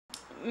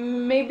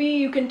maybe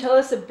you can tell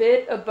us a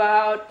bit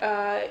about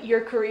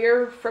your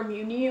career from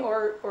uni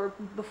or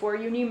before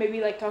uni. Maybe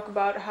like talk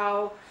about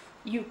how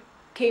you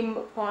came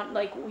upon,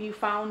 like you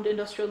found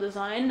industrial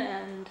design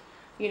and,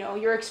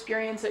 your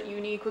experience at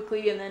uni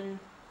quickly, and then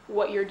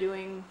what you're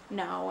doing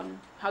now and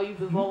how you've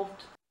Mhm.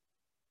 evolved.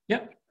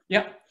 Yeah,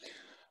 yeah.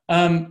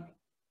 Um,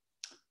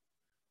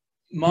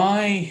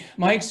 my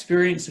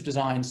experience of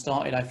design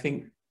started, I think,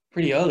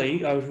 pretty early.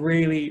 I was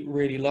really,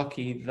 really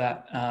lucky that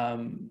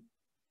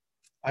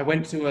I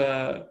went to a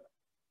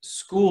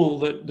school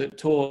that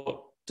taught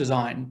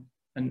design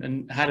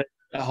and had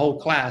a whole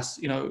class.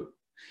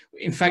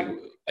 In fact,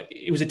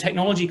 it was a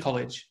technology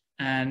college,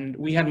 and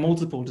we had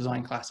multiple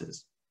design classes.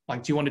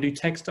 Like, do you want to do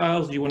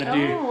textiles? Do you want to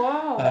do Oh,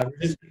 wow.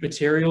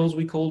 materials?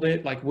 We called it,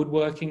 like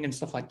woodworking and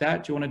stuff like that.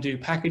 Do you want to do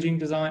packaging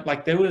design?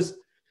 Like there was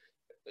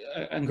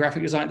and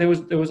graphic design.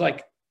 There was like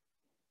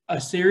a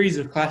series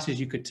of classes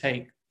you could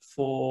take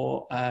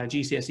for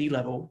GCSE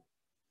level,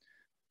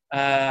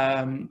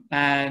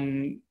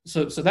 and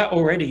so that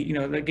already,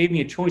 that gave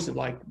me a choice of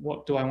like,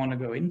 what do I want to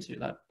go into.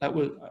 That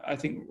was, I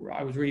think,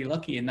 I was really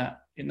lucky in that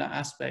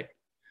aspect.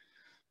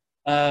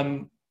 um,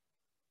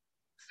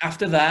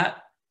 After that,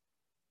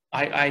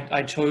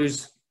 I chose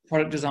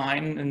product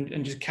design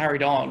and just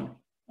carried on.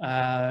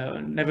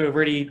 I never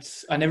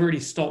really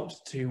stopped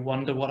to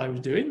wonder what I was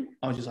doing.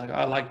 I was just like,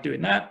 I like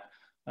doing that,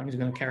 I'm just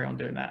going to carry on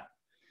doing that.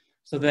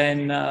 So then,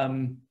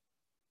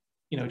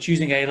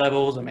 choosing A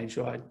levels, I made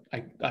sure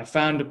I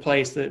found a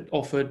place that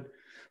offered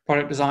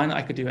product design that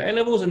I could do at A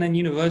levels. And then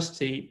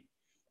university,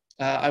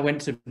 I went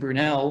to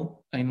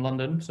Brunel in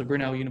London, so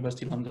Brunel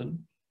University London.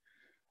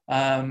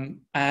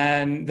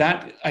 And that,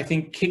 I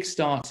think,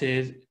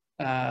 kickstarted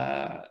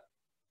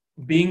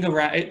being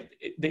around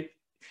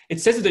it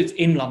says that it's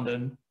in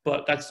London, but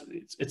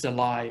it's a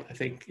lie. I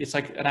think it's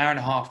like an hour and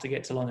a half to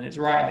get to London. It's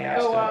right on the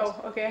Oh, outskirts.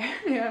 wow. Okay.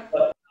 Yeah.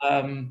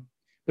 Um,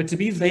 but to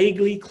be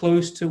vaguely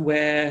close to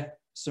where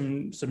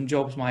some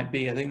jobs might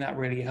be, I think that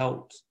really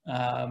helped.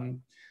 And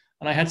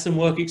I had some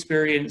work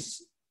experience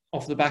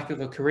off the back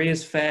of a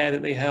careers fair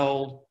that they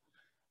held.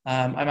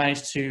 I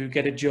managed to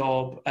get a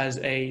job as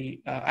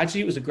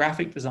actually, it was a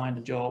graphic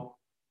designer job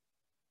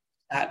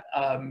at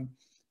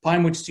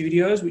Pinewood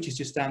Studios, which is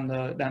just down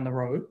the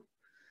road.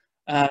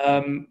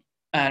 Um,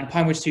 and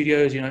Pinewood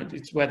Studios,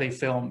 it's where they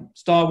film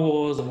Star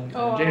Wars Oh,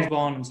 and James wow.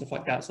 Bond and stuff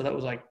like that. So that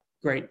was like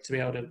great to be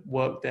able to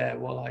work there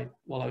while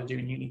I was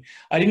doing uni.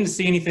 I didn't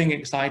see anything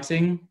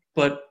exciting,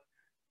 but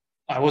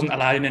I wasn't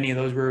allowed in any of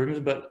those rooms.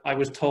 But I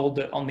was told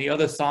that on the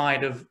other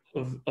side of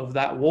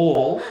that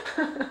wall,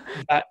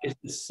 that is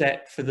the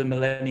set for the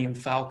Millennium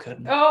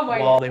Falcon Oh my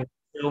while God. they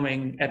were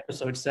filming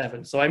Episode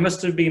 7. So I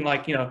must have been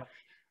like,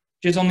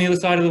 just on the other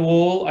side of the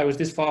wall. I was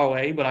this far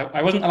away, but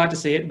I wasn't allowed to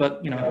see it.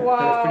 But that's pretty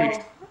Wow.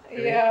 extraordinary.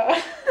 Yeah.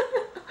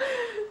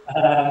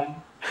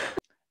 Um,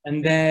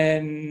 and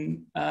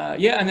then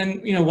yeah, and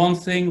then one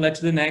thing led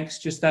to the next.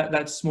 Just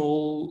that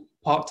small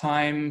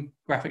part-time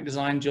graphic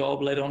design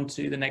job led on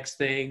to the next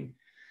thing.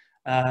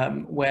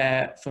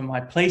 Where for my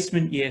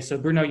placement year, so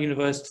Brunel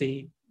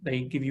University,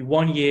 they give you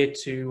 1 year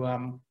to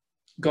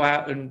go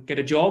out and get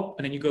a job,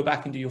 and then you go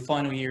back and do your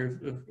final year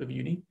of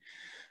uni.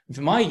 And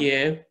for my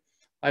year,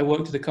 I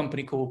worked at a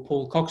company called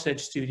Paul Coxedge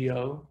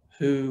Studio,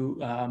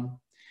 who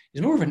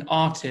is more of an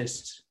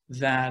artist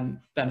than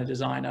a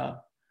designer.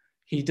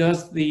 He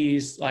does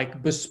these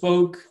like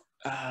bespoke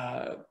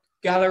uh,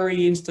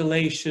 gallery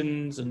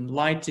installations and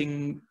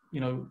lighting,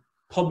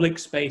 public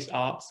space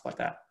arts like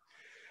that.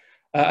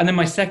 And then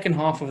my second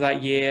half of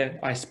that year,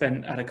 I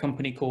spent at a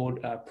company called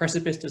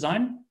Precipice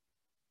Design.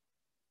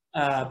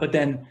 But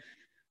then,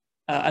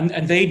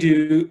 and they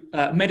do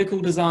medical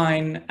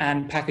design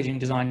and packaging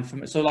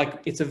design. So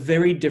like, it's a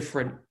very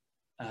different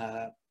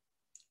uh,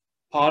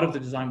 part of the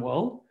design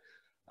world.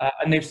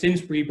 And they've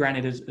since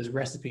rebranded as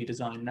recipe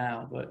design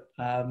now. But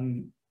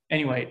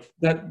anyway,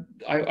 that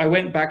I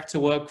went back to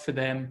work for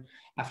them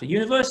after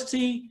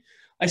university.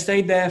 I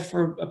stayed there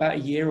for about a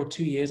year or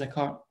 2 years. I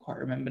can't quite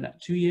remember that.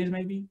 2 years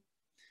maybe.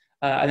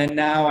 And then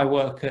now I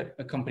work at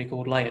a company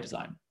called Layer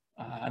Design.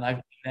 And I've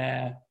been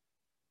there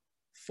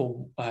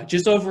for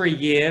just over a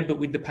year, but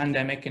with the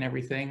pandemic and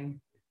everything,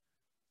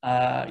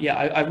 yeah,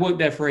 I worked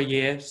there for a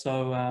year. So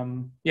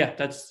yeah,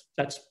 that's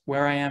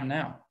where I am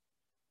now.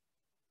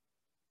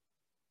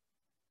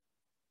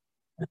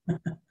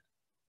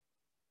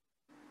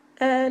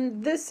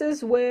 And this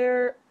is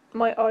where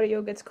my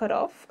audio gets cut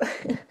off.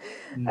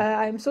 Mm.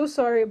 I'm so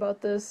sorry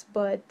about this,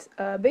 but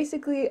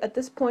basically, at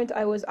this point,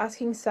 I was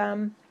asking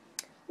Sam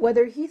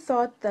whether he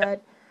thought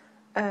that,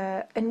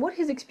 and what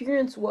his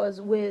experience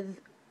was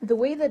with the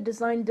way that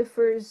design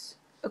differs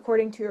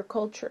according to your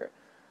culture.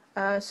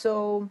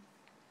 So,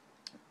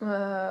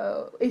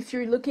 if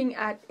you're looking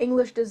at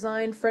English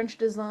design, French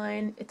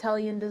design,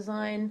 Italian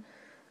design,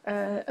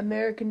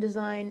 American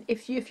design,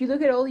 if you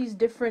look at all these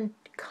different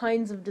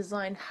kinds of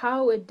design,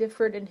 how it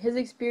differed in his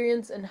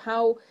experience and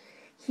how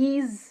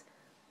he's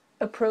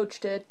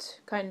approached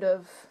it, kind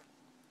of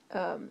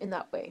in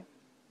that way.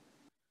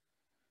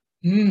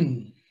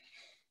 Hmm,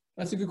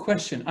 that's a good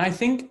question. I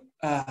think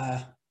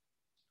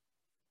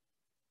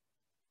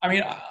I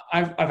mean,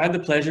 I've had the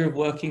pleasure of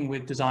working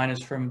with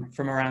designers from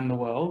around the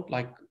world,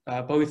 like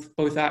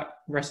both at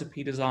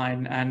Recipe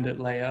Design and at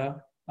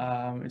Leia.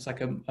 It's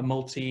like a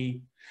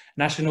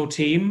multinational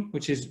team,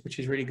 which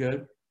is really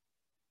good.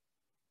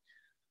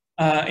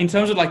 In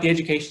terms of like the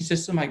education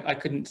system, I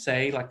couldn't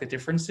say like the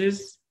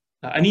differences.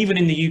 And even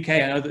in the UK,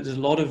 I know that there's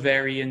a lot of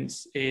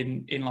variance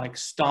in like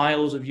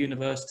styles of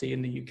university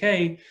in the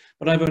UK,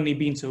 but I've only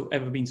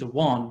ever been to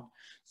one,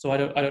 so I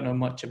don't know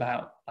much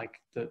about like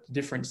the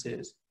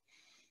differences.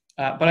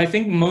 But I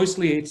think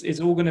mostly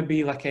it's all going to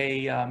be like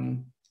a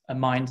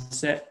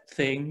mindset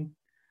thing,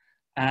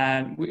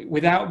 and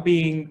without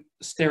being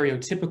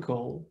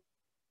stereotypical,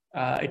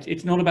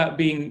 it's not about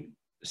being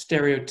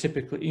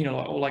stereotypically, you know,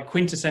 or like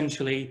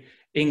quintessentially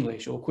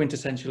English or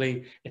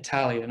quintessentially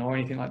Italian or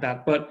anything like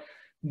that. But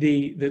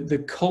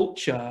the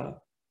culture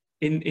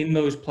in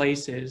those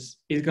places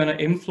is going to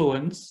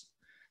influence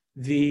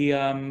the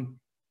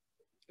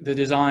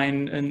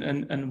design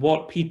and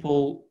what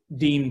people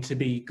deem to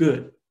be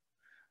good.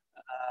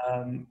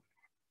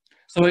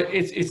 So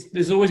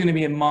there's always going to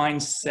be a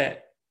mindset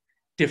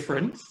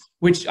difference,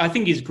 which I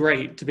think is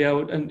great to be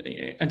able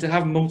and to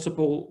have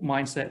multiple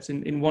mindsets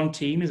in one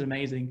team is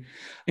amazing.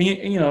 And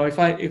you know, if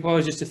I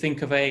was just to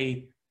think of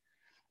a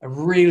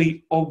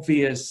really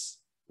obvious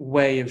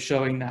way of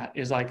showing that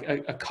is like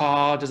a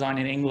car design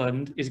in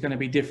England is going to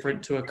be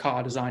different to a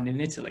car design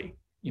in Italy.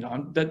 You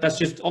know, that's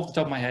just off the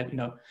top of my head. You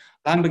know,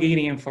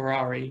 Lamborghini and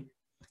Ferrari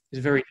is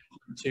very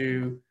different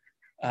to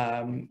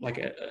like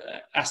a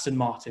Aston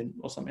Martin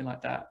or something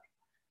like that.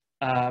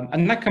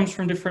 And that comes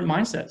from different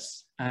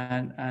mindsets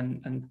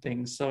and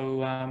things.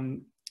 So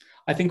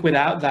I think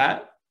without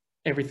that,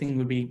 everything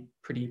would be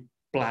pretty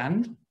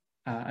bland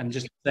and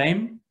just the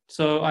same.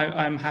 So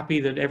I'm happy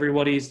that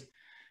everybody's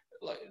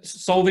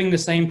solving the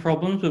same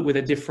problems, but with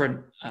a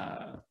different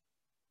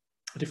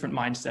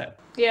mindset.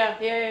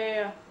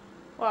 Yeah.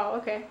 Wow.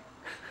 Okay.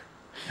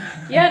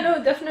 Yeah,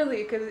 no,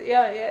 definitely, because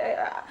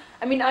yeah.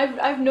 I mean,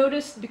 I've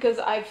noticed, because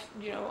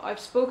I've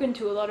spoken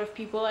to a lot of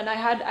people, and I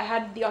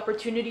had the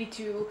opportunity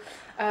to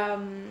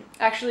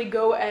actually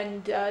go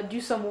and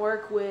do some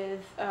work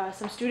with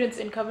some students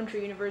in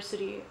Coventry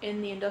University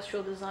in the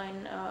industrial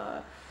design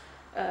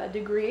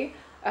degree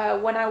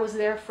when I was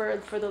there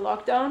for the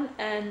lockdown,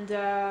 and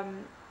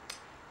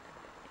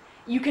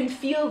you can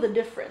feel the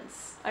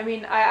difference. I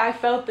mean, I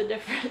felt the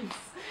difference.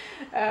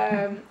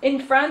 In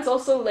France,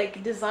 also,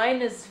 like,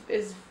 design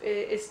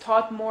is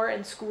taught more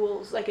in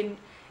schools. Like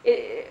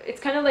it's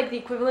kind of like the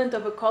equivalent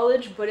of a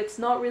college, but it's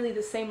not really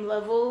the same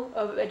level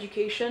of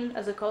education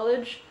as a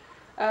college,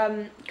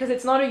 because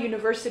it's not a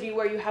university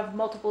where you have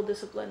multiple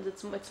disciplines.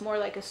 It's more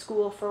like a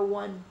school for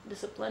one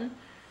discipline,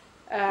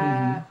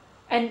 and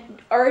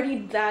already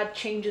that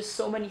changes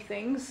so many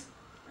things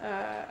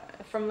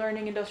from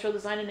learning industrial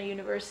design in a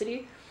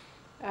university.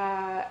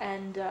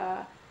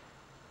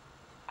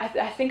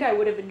 I think I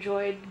would have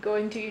enjoyed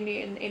going to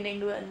uni in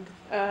England,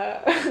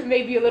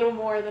 maybe a little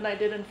more than I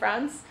did in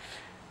France.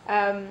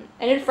 And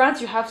in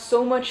France, you have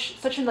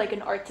such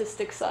an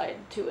artistic side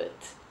to it.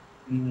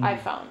 I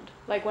found,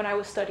 like, when I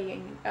was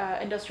studying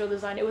industrial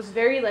design, it was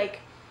very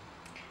like,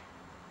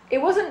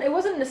 it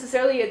wasn't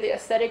necessarily the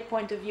aesthetic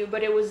point of view,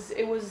 but it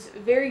was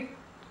very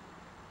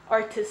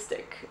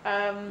artistic.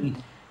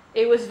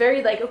 It was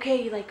very like,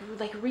 okay,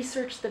 like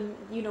research them,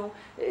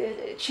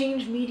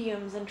 change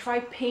mediums and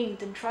try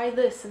paint and try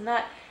this and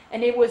that,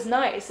 and it was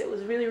nice. It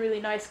was really, really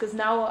nice, because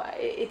now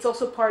it's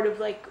also part of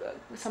like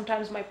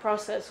sometimes my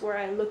process where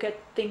I look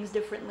at things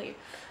differently.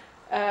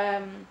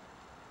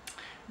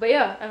 But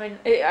yeah, I mean,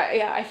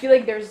 I feel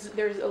like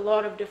there's a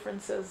lot of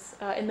differences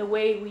in the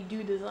way we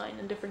do design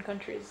in different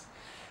countries.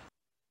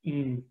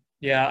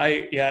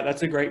 Yeah,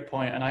 that's a great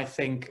point, and I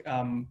think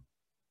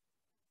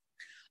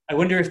I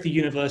wonder if the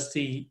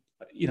university,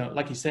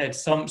 like you said,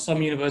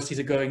 some universities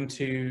are going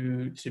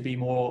to be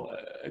more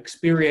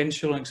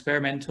experiential and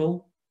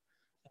experimental.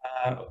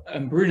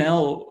 And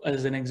Brunel,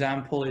 as an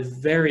example, is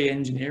very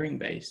engineering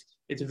based.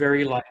 It's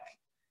very like,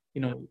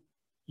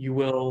 you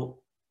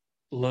will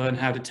learn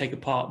how to take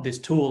apart this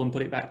tool and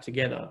put it back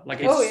together. Like,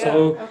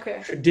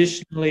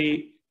 it's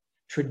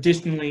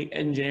traditionally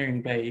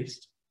engineering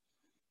based.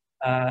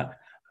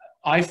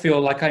 I feel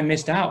like I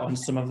missed out on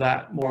some of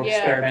that more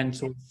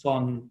experimental,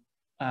 fun,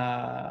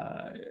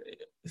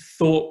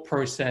 thought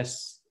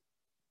process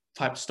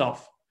type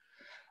stuff.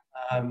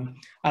 And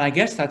I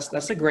guess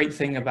that's a great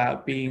thing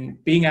about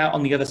being out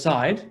on the other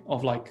side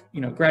of, like,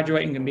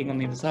 graduating and being on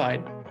the other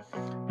side.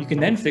 You can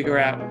then figure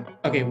out,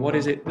 okay, what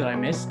is it that I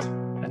missed?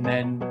 And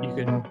then you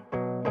can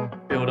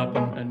build up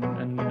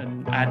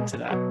and add to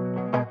that.